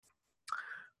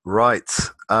Right.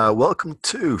 Welcome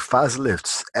to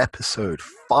Fazlift's episode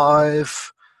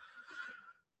 5.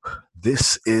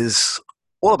 This is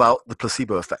all about the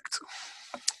placebo effect.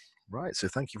 Right. So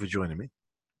thank you for joining me.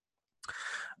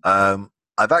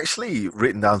 I've actually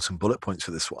written down some bullet points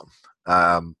for this one.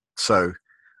 So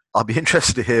I'll be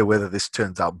interested to hear whether this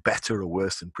turns out better or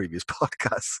worse than previous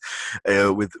podcasts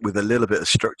with a little bit of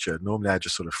structure. Normally I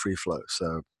just sort of free flow. So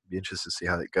I'll be interested to see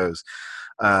how it goes.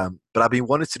 But I've been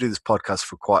wanting to do this podcast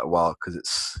for quite a while because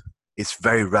it's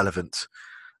very relevant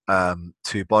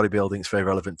to bodybuilding. It's very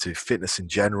relevant to fitness in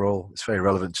general. It's very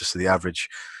relevant just to the average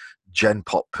Gen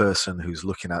Pop person who's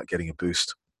looking at getting a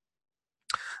boost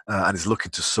and is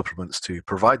looking to supplements to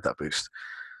provide that boost.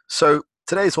 So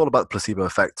today is all about the placebo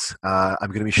effect. I'm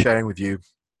going to be sharing with you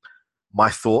my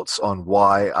thoughts on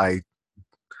why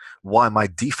my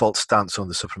default stance on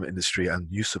the supplement industry and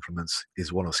new supplements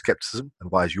is one of skepticism,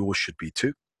 and why yours should be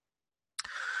too.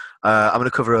 I'm going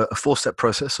to cover a four-step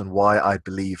process on how I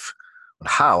believe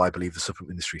the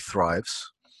supplement industry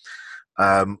thrives.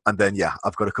 And then,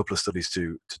 I've got a couple of studies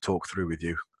to talk through with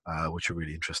you, which are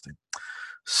really interesting.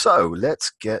 So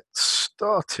let's get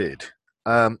started.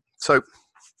 So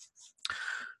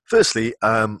firstly,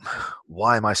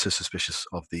 why am I so suspicious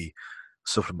of the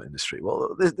supplement industry?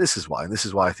 Well, this is why, and this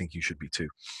is why I think you should be too.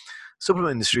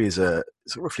 Supplement industry is a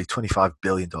roughly $25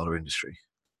 billion industry,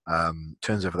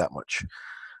 turns over that much.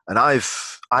 And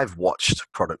I've watched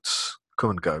products come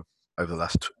and go over the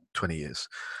last 20 years.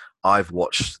 I've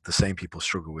watched the same people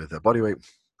struggle with their body weight,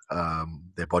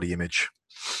 their body image,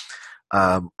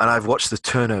 and I've watched the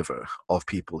turnover of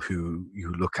people who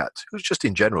just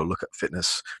in general look at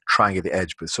fitness, trying at the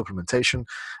edge with supplementation,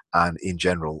 and in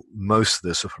general, most of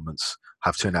the supplements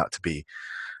have turned out to be,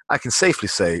 I can safely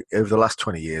say, over the last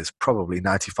 20 years, probably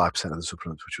 95% of the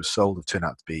supplements which were sold have turned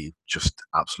out to be just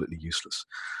absolutely useless.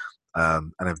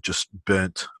 And have just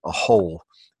burnt a hole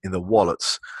in the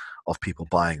wallets of people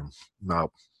buying them. Now,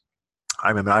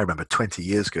 I remember 20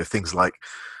 years ago, things like,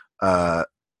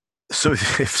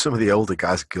 if some of the older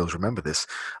guys and girls remember this,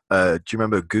 do you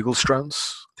remember Google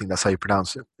Strones? I think that's how you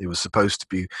pronounce it. It was supposed to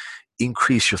be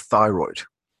increase your thyroid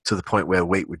to the point where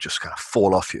weight would just kind of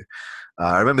fall off you.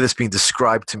 I remember this being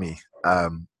described to me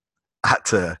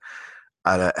at a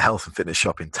health and fitness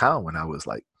shop in town when I was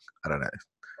like, I don't know,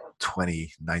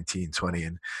 20,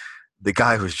 and the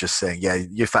guy was just saying, yeah,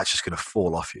 your fat's just going to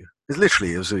fall off you. It was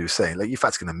what he was saying, like, your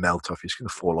fat's going to melt off you, it's going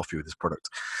to fall off you with this product.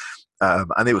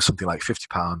 And it was something like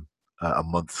 £50 a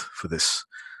month for this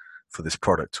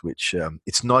product, which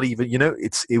it's not even,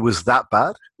 it was that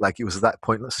bad, like it was that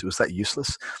pointless, it was that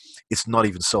useless. It's not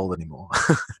even sold anymore.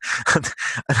 and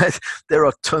there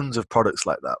are tons of products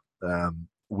like that,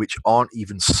 which aren't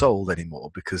even sold anymore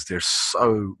because they're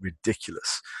so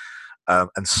ridiculous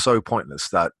and so pointless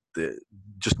that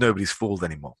just nobody's fooled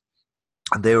anymore.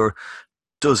 And there are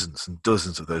dozens and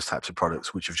dozens of those types of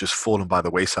products which have just fallen by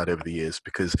the wayside over the years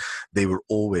because they were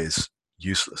always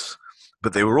useless.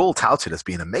 But they were all touted as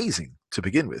being amazing to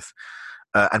begin with.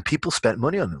 And people spent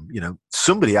money on them.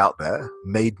 Somebody out there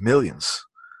made millions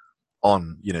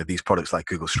on, these products like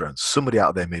Google Strones. Somebody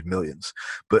out there made millions.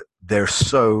 But they're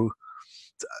so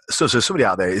somebody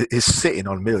out there is sitting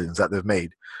on millions that they've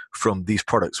made from these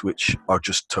products which are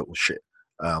just total shit.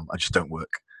 I just don't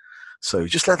work. So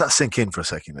just let that sink in for a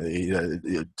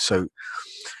second. So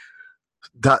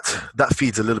that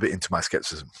feeds a little bit into my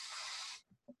skepticism.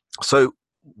 So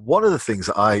one of the things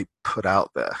that I put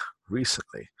out there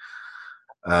recently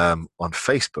on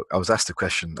Facebook, I was asked a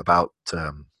question about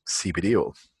CBD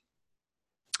oil,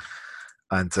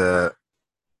 and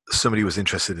somebody was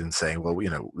interested in saying, well,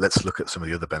 let's look at some of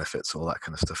the other benefits, all that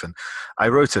kind of stuff. And I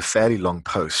wrote a fairly long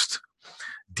post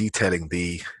detailing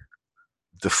the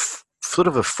sort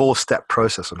of a four-step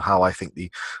process on how I think the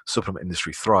supplement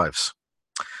industry thrives.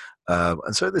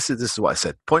 And so this is what I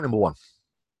said. Point number one: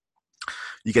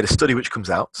 you get a study which comes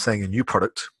out saying a new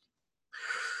product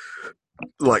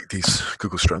like these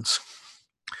Google Strones,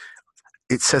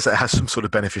 it says it has some sort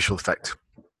of beneficial effect.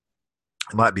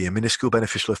 It might be a minuscule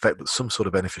beneficial effect, but some sort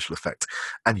of beneficial effect.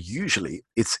 And usually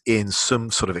it's in some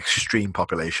sort of extreme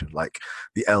population, like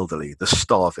the elderly, the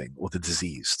starving, or the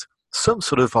diseased. Some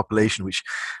sort of population which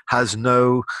has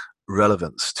no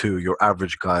relevance to your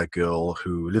average guy or girl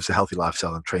who lives a healthy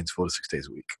lifestyle and trains 4 to 6 days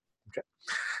a week. Okay.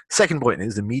 Second point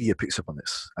is the media picks up on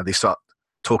this and they start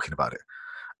talking about it.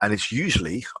 And it's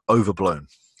usually overblown.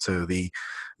 So the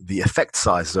effect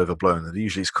size is overblown, and it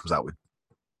usually comes out with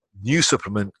new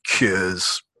supplement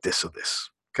cures this or this.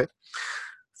 Okay.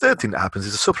 Third thing that happens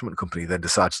is a supplement company then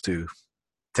decides to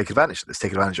take advantage of this,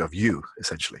 take advantage of you,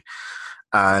 essentially.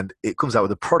 and it comes out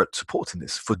with a product supporting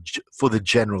this for the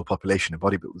general population of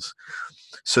bodybuilders.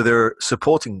 So they're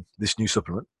supporting this new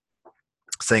supplement,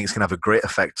 saying it's going to have a great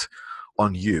effect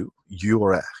on you.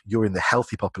 You're in the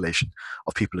healthy population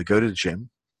of people who go to the gym,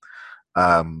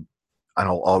 and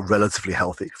are relatively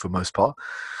healthy for the most part.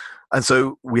 And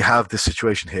so we have this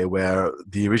situation here where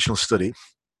the original study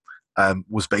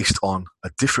was based on a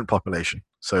different population,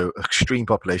 so extreme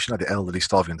population, like the elderly,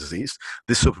 starving, and diseased.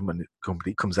 This supplement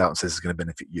company comes out and says it's going to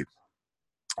benefit you.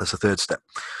 That's the third step.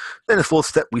 Then the fourth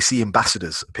step, we see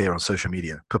ambassadors appear on social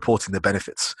media purporting the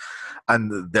benefits.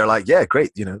 And they're like, yeah,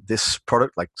 great. This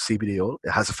product like CBD oil,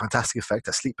 it has a fantastic effect.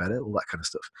 I sleep better, all that kind of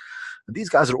stuff. And these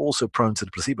guys are also prone to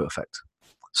the placebo effect.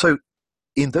 So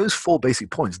in those four basic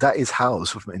points, that is how the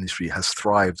supplement industry has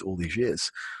thrived all these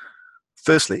years.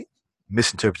 Firstly,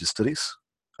 misinterpreted studies.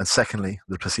 And secondly,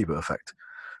 the placebo effect.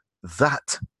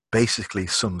 That basically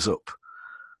sums up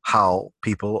how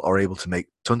people are able to make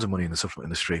tons of money in the supplement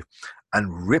industry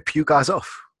and rip you guys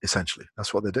off, essentially.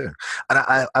 That's what they're doing.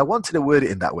 And I wanted to word it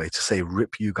in that way, to say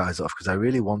rip you guys off, because I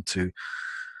really want to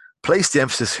place the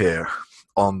emphasis here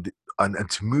on and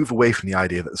to move away from the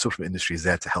idea that the supplement industry is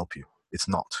there to help you. It's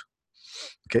not.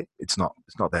 Okay? It's not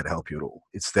there to help you at all.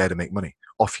 It's there to make money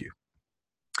off you.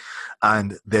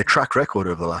 And their track record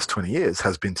over the last 20 years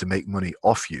has been to make money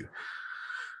off you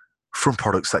from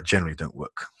products that generally don't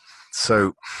work.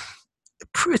 So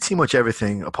pretty much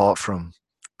everything apart from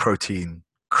protein,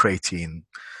 creatine,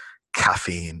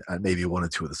 caffeine, and maybe one or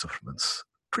two other supplements,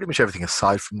 pretty much everything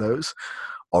aside from those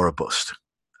are a bust.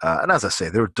 And as I say,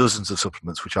 there are dozens of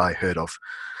supplements which I heard of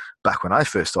back when I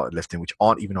first started lifting, which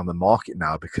aren't even on the market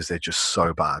now because they're just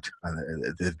so bad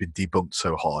and they've been debunked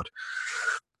so hard.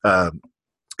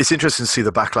 It's interesting to see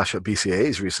the backlash at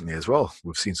BCAAs recently as well.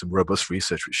 We've seen some robust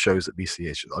research which shows that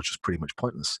BCAAs are just pretty much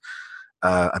pointless.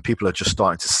 And people are just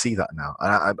starting to see that now.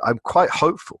 And I'm quite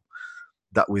hopeful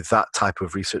that with that type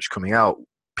of research coming out,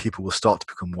 people will start to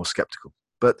become more skeptical.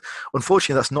 But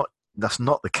unfortunately, that's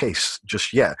not the case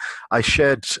just yet. I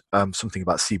shared something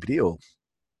about CBD oil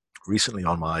recently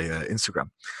on my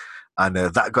Instagram, and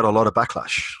that got a lot of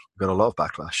backlash.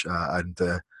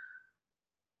 And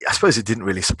I suppose it didn't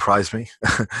really surprise me.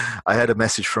 I had a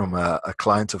message from a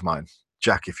client of mine,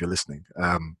 Jack, if you're listening,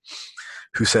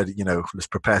 who said,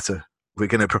 we're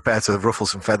going to prepare to ruffle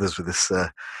some feathers with this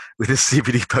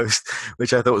CBD post,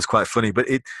 which I thought was quite funny. But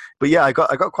yeah, I got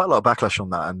quite a lot of backlash on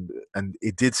that, and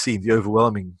it did seem the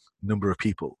overwhelming number of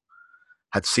people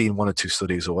had seen one or two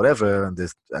studies or whatever, and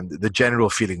the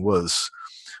general feeling was,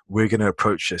 we're going to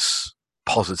approach this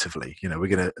positively. We're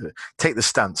going to take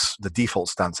the default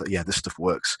stance that, yeah, this stuff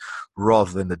works,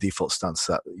 rather than the default stance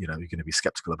that, you're going to be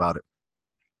skeptical about it.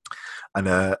 And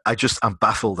I'm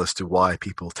baffled as to why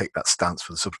people take that stance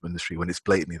for the supplement industry when it's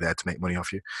blatantly there to make money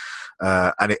off you.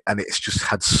 And it's just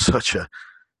had such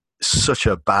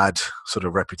a bad sort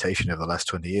of reputation over the last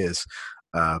 20 years,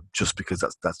 just because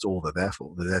that's all they're there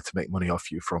for. They're there to make money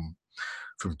off you from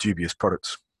dubious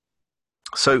products.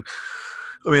 So,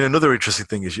 I mean, another interesting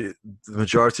thing is the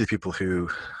majority of people who,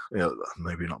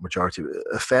 maybe not majority, but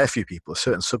a fair few people, a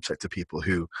certain subset of people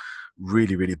who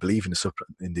really, really believe in the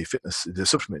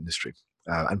supplement industry,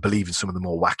 and believe in some of the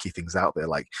more wacky things out there.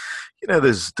 Like,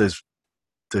 there's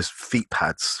feet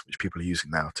pads which people are using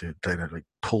now to like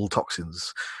pull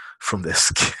toxins from their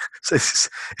skin. So it's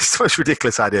the most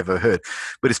ridiculous idea I've ever heard.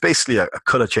 But it's basically a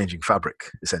color changing fabric,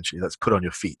 essentially, that's put on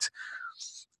your feet.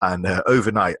 And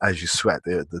overnight, as you sweat,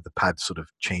 the pad sort of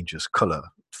changes color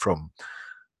from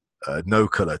no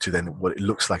color to then what it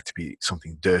looks like to be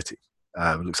something dirty.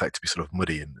 It looks like to be sort of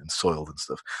muddy and soiled and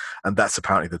stuff. And that's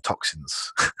apparently the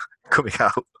toxins coming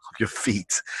out of your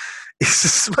feet.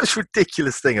 It's the most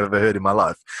ridiculous thing I've ever heard in my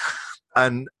life.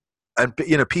 And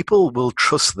people will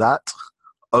trust that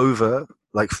over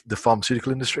like the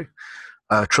pharmaceutical industry,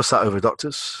 trust that over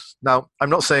doctors. Now,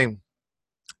 I'm not saying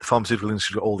the pharmaceutical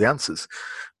industry got all the answers,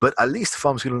 but at least the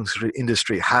pharmaceutical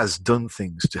industry has done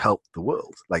things to help the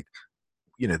world. Like,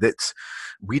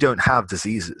 we don't have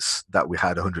diseases that we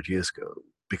had 100 years ago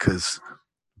because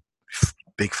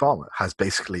Big Pharma has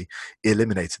basically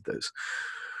eliminated those.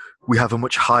 We have a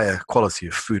much higher quality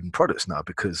of food and products now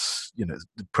because the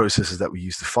processes that we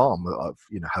use to farm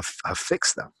have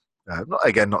fixed them.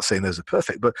 Not saying those are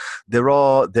perfect, but there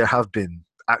have been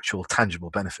actual tangible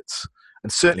benefits.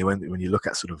 And certainly when you look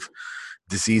at sort of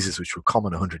diseases which were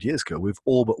common 100 years ago, we've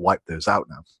all but wiped those out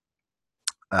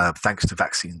now, thanks to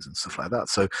vaccines and stuff like that.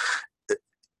 So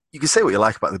you can say what you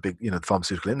like about the big, the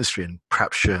pharmaceutical industry, and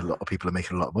perhaps sure a lot of people are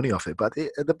making a lot of money off it. But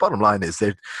the bottom line is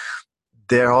there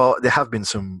have been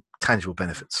some tangible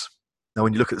benefits. Now,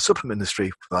 when you look at the supplement industry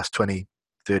for the last 20,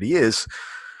 30 years,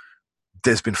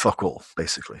 there's been fuck all,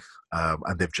 basically.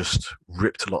 And they've just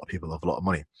ripped a lot of people of a lot of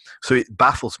money. So it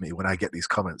baffles me when I get these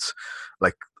comments,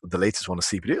 like the latest one of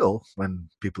CBD oil, when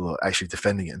people are actually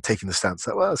defending it and taking the stance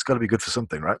that, well, it's got to be good for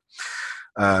something, right?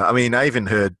 I mean, I even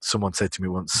heard someone say to me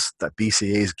once that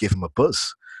BCAAs give them a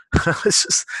buzz. It's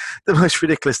just the most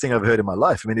ridiculous thing I've heard in my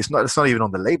life. I mean, it's not even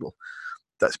on the label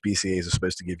that BCAAs are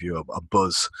supposed to give you a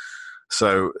buzz.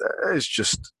 So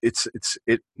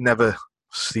it never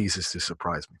ceases to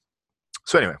surprise me.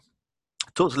 So anyway,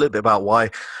 talked a little bit about why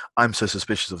I'm so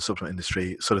suspicious of the supplement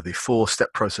industry, sort of the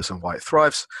 4-step process and why it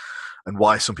thrives, and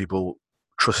why some people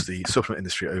trust the supplement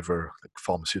industry over the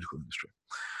pharmaceutical industry.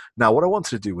 Now, what I wanted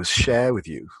to do was share with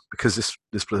you, because this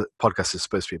podcast is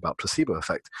supposed to be about placebo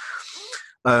effect.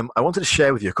 I wanted to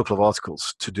share with you a couple of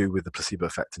articles to do with the placebo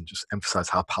effect and just emphasize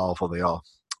how powerful they are.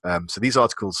 So these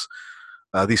articles,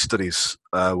 these studies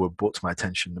were brought to my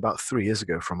attention about 3 years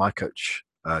ago from my coach,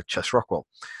 Chess Rockwell.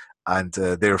 And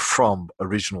they're from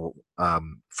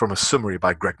a summary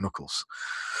by Greg Nuckols.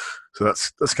 So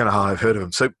that's kind of how I've heard of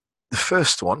them. So the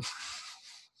first one,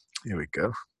 here we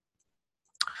go.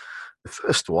 The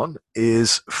first one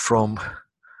is from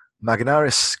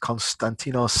Maganaris,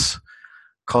 Konstantinos,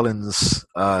 Collins,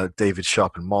 David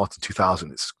Sharp, and Martin,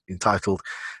 2000. It's entitled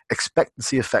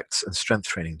 "Expectancy Effects and Strength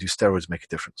Training: Do Steroids Make a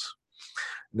Difference?"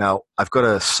 Now, I've got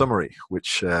a summary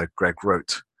which Greg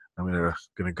wrote. I'm going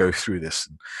to go through this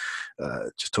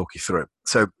and just talk you through it.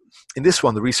 So in this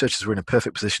one, the researchers were in a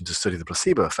perfect position to study the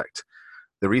placebo effect.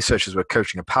 The researchers were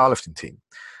coaching a powerlifting team,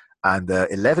 and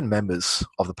 11 members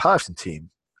of the powerlifting team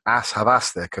have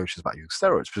asked their coaches about using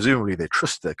steroids. Presumably, they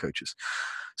trust their coaches.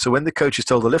 So when the coaches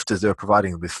told the lifters they were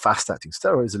providing them with fast-acting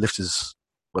steroids, the lifters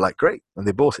were like, great, and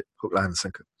they bought it, hook, line, and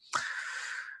sinker.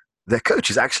 Their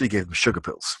coaches actually gave them sugar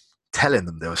pills, telling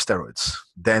them they were steroids.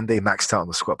 Then they maxed out on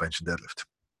the squat, bench, and deadlift.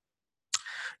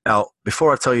 Now,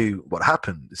 before I tell you what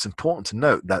happened, it's important to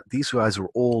note that these guys were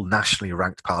all nationally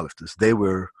ranked powerlifters. They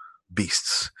were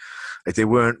beasts. Like they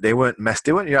weren't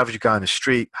your average guy on the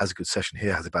street, has a good session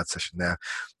here, has a bad session there.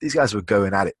 These guys were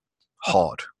going at it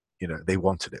hard. They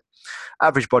wanted it.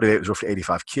 Average body weight was roughly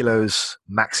 85 kilos.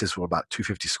 Maxes were about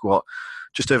 250 squat,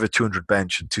 just over 200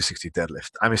 bench, and 260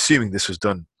 deadlift. I'm assuming this was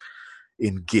done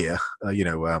in gear,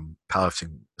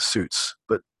 powerlifting suits.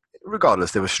 But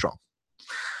regardless, they were strong.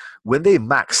 When they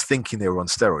maxed thinking they were on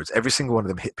steroids, every single one of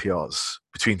them hit PRs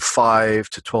between 5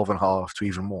 to 12.5 to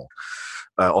even more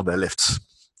on their lifts.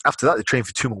 After that, they trained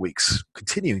for 2 more weeks,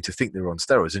 continuing to think they were on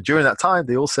steroids. And during that time,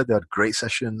 they all said they had great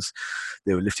sessions.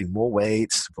 They were lifting more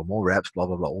weights for more reps, blah,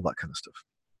 blah, blah, all that kind of stuff.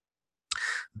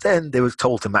 Then they were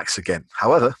told to max again.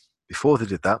 However, before they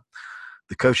did that,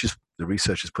 the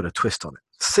researchers put a twist on it.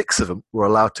 6 of them were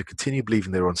allowed to continue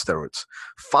believing they were on steroids.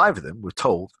 5 of them were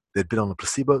told they'd been on a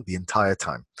placebo the entire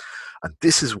time. And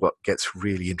this is what gets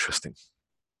really interesting.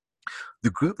 The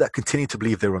group that continued to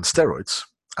believe they were on steroids,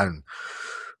 and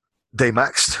they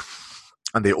maxed,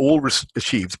 and they all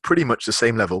achieved pretty much the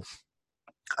same level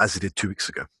as they did 2 weeks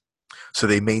ago. So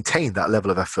they maintained that level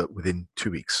of effort within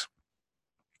 2 weeks.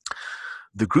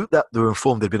 The group that were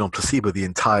informed they'd been on placebo the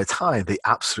entire time, they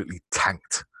absolutely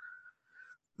tanked.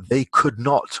 They could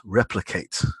not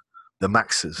replicate the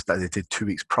maxes that they did 2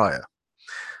 weeks prior.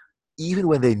 Even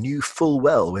when they knew full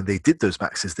well when they did those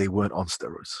maxes, they weren't on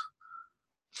steroids.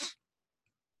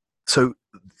 So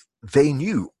they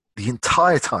knew the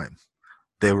entire time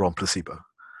they were on placebo.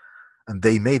 And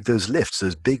they made those lifts,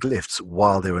 those big lifts,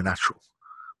 while they were natural.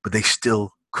 But they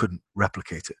still couldn't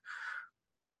replicate it.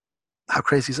 How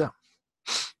crazy is that?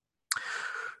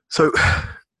 So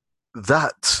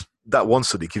that one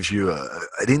study gives you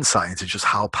an insight into just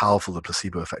how powerful the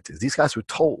placebo effect is. These guys were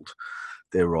told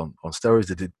they were on steroids.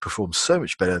 They did perform so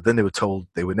much better. Then they were told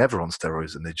they were never on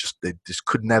steroids, and they just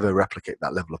could never replicate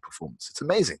that level of performance. It's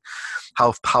amazing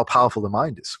how powerful the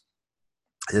mind is.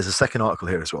 There's a second article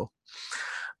here as well,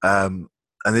 and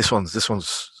this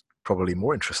one's probably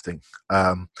more interesting.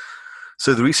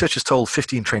 So the researchers told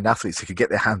 15 trained athletes they could get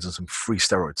their hands on some free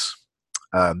steroids.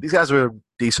 These guys were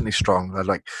decently strong. They had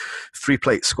like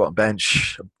 3-plate squat and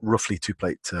bench, roughly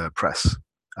 2-plate press.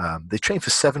 They trained for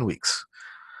 7 weeks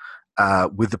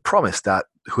with the promise that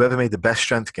whoever made the best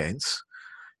strength gains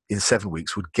in 7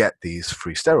 weeks would get these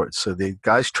free steroids. So the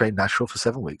guys trained natural for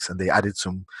 7 weeks, and they added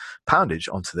some poundage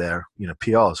onto their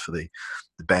PRs for the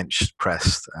bench,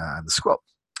 press, and the squat.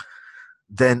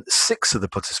 Then 6 of the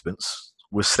participants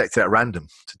were selected at random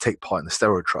to take part in the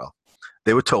steroid trial.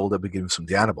 They were told they'd be given some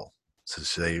Dianabol, so to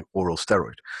say oral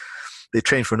steroid. They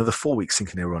trained for another 4 weeks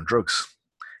thinking they were on drugs.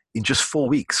 In just 4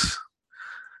 weeks,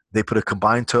 they put a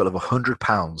combined total of 100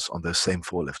 pounds on those same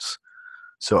 4 lifts.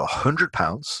 So 100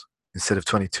 pounds instead of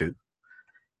 22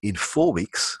 in 4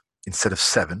 weeks instead of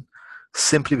 7,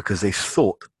 simply because they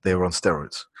thought they were on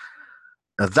steroids.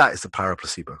 Now that is the power of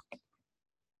placebo.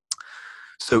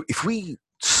 So if we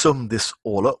sum this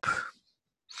all up,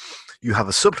 you have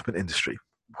a supplement industry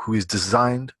who is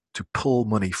designed to pull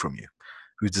money from you,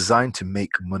 who is designed to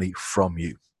make money from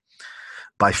you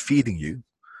by feeding you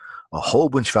a whole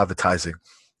bunch of advertising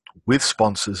with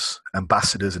sponsors,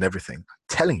 ambassadors, and everything,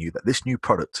 telling you that this new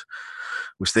product,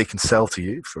 which they can sell to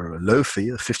you for a low fee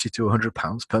of £50 to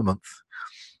 £100 per month,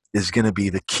 is going to be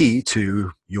the key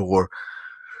to your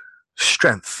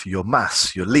strength, your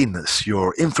mass, your leanness,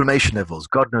 your inflammation levels,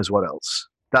 God knows what else.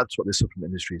 That's what the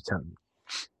supplement industry is telling you.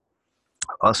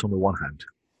 That's on the one hand.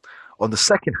 On the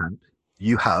second hand,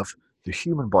 you have the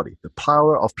human body, the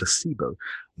power of placebo,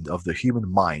 of the human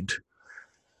mind,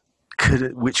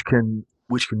 which can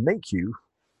make you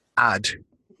add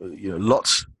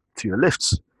lots to your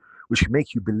lifts, which can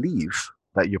make you believe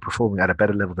that you're performing at a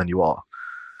better level than you are,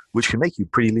 which can make you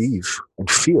believe and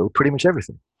feel pretty much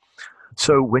everything.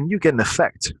 So when you get an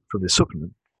effect from this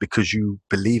supplement because you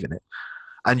believe in it,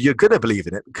 and you're going to believe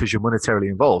in it because you're monetarily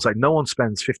involved, like no one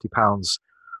spends £50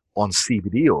 on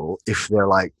CBD oil if they're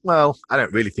like, well, I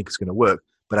don't really think it's going to work,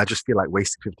 but I just feel like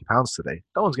wasting £50 today.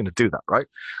 No one's going to do that, right?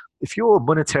 If you're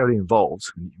monetarily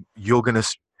involved, you're going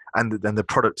to, and then the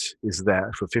product is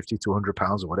there for £50 to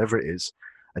 £100 or whatever it is,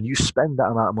 and you spend that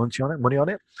amount of money on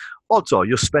it, odds are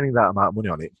you're spending that amount of money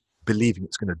on it, believing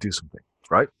it's going to do something,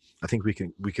 right? I think we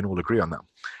can all agree on that.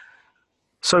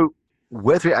 So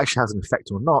whether it actually has an effect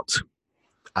or not,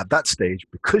 at that stage,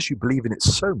 because you believe in it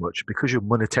so much, because you're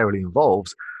monetarily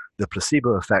involved, the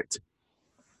placebo effect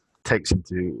kicks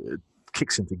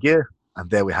into gear, and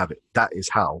there we have it. That is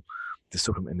how the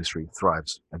supplement industry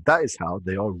thrives, and that is how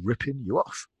they are ripping you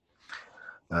off.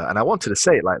 And I wanted to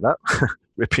say it like that,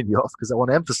 ripping you off, because I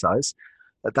want to emphasize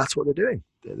that that's what they're doing.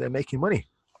 They're making money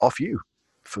off you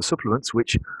for supplements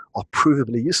which are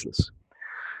provably useless.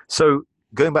 So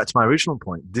going back to my original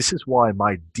point, this is why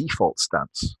my default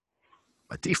stance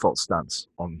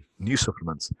on new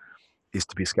supplements is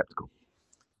to be skeptical.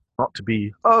 Not to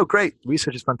be, oh, great,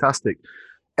 research is fantastic.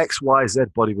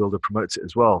 XYZ bodybuilder promotes it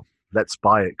as well. Let's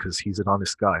buy it because he's an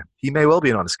honest guy. He may well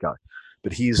be an honest guy,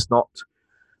 but he's not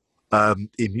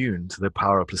immune to the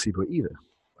power of placebo either.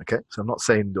 Okay, so I'm not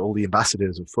saying all the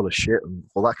ambassadors are full of shit and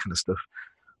all that kind of stuff.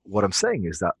 What I'm saying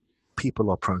is that people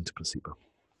are prone to placebo.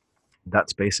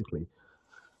 That's basically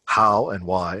how and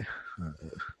why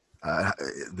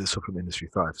the supplement industry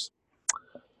thrives.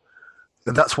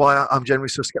 And that's why I'm generally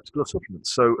so skeptical of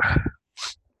supplements. So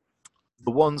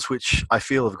the ones which I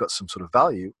feel have got some sort of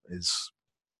value is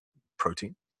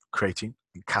protein, creatine,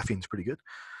 caffeine's pretty good.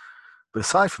 But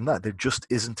aside from that, there just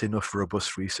isn't enough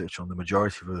robust research on the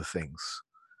majority of other things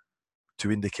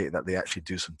to indicate that they actually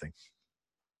do something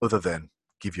other than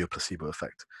give you a placebo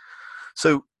effect.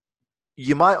 So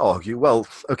you might argue, well,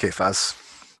 okay, Faz,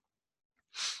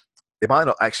 they might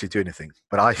not actually do anything,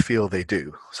 but I feel they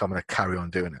do, so I'm going to carry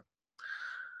on doing it.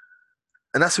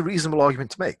 And that's a reasonable argument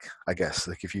to make, I guess.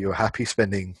 Like if you're happy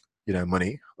spending,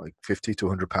 money, like £50 to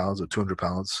 £100 or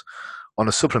 £200 on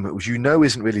a supplement which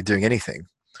isn't really doing anything,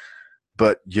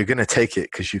 but you're going to take it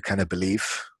because you kind of believe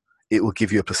it will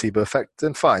give you a placebo effect,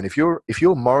 then fine. If you're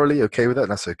morally okay with that,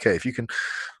 that's okay. If you can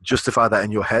justify that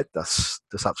in your head, that's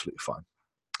absolutely fine.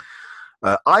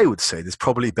 I would say there's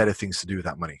probably better things to do with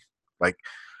that money. Like,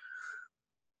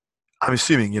 I'm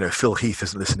assuming, Phil Heath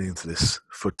isn't listening to this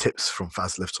for tips from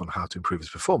Faz Lifts on how to improve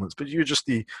his performance, but you're just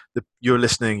you're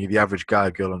listening, you're the average guy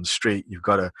or girl on the street, you've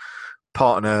got a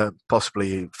partner,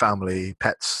 possibly family,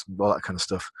 pets, all that kind of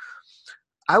stuff.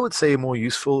 I would say a more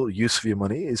useful use of your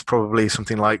money is probably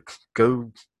something like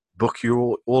go book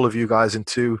all of you guys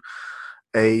into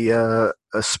a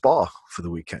spa for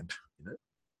the weekend.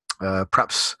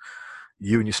 Perhaps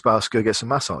you and your spouse go get some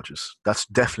massages. That's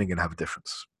definitely going to have a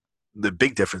difference. The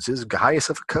big difference is hire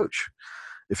yourself a coach.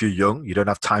 If you're young, you don't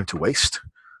have time to waste,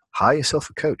 hire yourself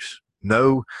a coach.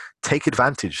 Take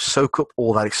advantage, soak up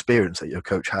all that experience that your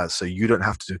coach has so you don't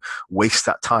have to waste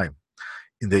that time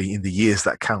in the years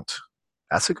that count.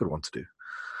 That's a good one to do.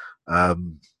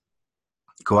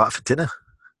 Go out for dinner,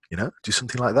 do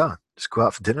something like that. Just go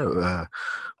out for dinner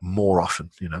more often,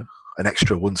 an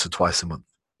extra once or twice a month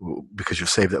because you've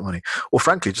saved that money. Or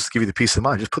frankly, just to give you the peace of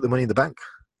mind, just put the money in the bank.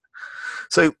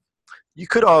 So you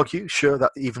could argue, sure,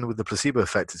 that even with the placebo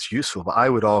effect, it's useful, but I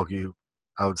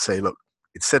would say, look,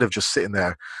 instead of just sitting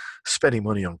there spending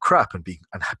money on crap and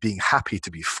being happy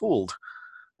to be fooled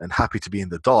and happy to be in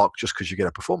the dark just because you get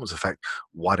a performance effect,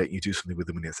 why don't you do something with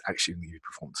the money that's actually going to give you a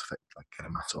performance effect, like get a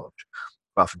massage,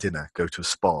 go out for dinner, go to a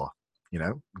spa,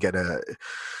 get a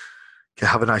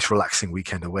have a nice relaxing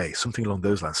weekend away, something along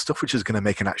those lines, stuff which is going to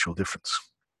make an actual difference.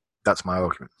 That's my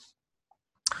argument.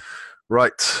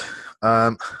 Right.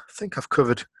 I think I've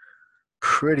covered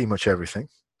pretty much everything.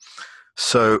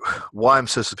 So why I'm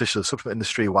so suspicious of the supplement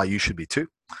industry, why you should be too.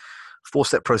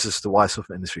 4-step process to why the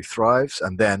supplement industry thrives,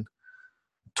 and then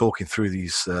talking through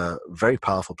these very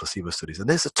powerful placebo studies. And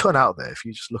there's a ton out there. If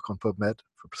you just look on PubMed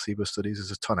for placebo studies,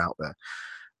 there's a ton out there.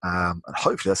 And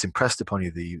hopefully that's impressed upon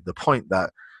you the point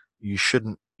that you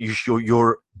shouldn't,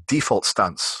 your default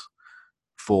stance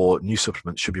for new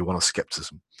supplements should be one of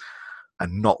skepticism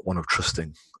and not one of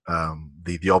trusting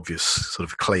the obvious sort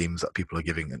of claims that people are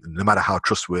giving, no matter how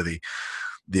trustworthy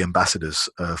the ambassadors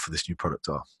for this new product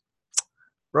are.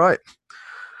 Right.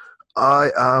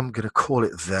 I am going to call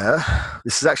it there.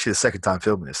 This is actually the second time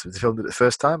filming this. I filmed it the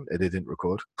first time, and it didn't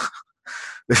record.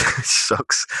 It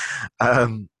sucks.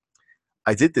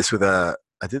 I did this with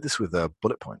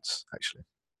bullet points, actually,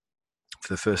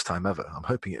 for the first time ever. I'm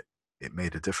hoping it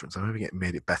made a difference. I'm hoping it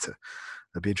made it better.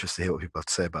 I'd be interested to hear what people have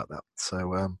to say about that.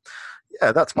 So,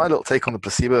 yeah, that's my little take on the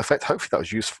placebo effect. Hopefully that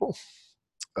was useful.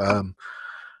 I'm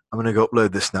going to go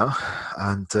upload this now,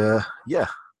 and yeah,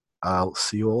 I'll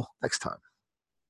see you all next time.